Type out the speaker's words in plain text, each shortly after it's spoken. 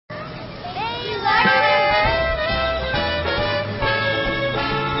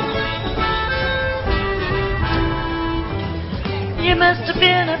must have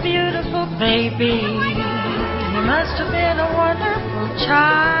been a beautiful baby. You must have been a wonderful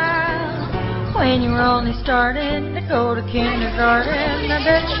child. When you were only starting to go to kindergarten, I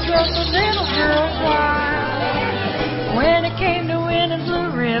bet you drove the little girls wild. When it came to winning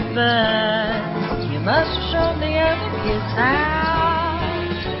blue ribbons, you must have shown the other kids how.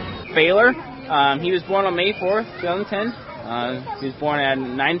 Baylor, he was born on May 4th, 2010. He was born at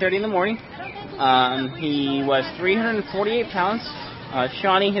 9:30 in the morning. He was 348 pounds.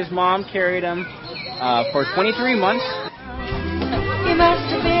 Shawnee, his mom, carried him for 23 months. You must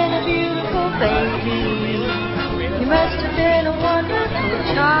have been a beautiful baby. You must have been a wonderful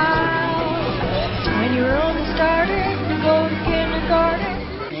child. When you were only starting to go to kindergarten.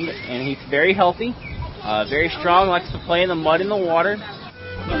 And he's very healthy, very strong, likes to play in the mud and the water.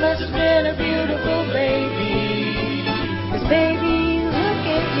 You must have been a beautiful baby. 'Cause baby, look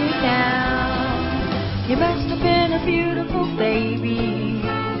at you now. You must have been a beautiful baby.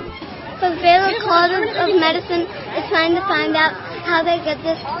 The Baylor Comparative Medicine is trying to find out how they get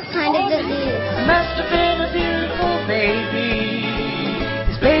this kind of disease. You must have been a beautiful baby.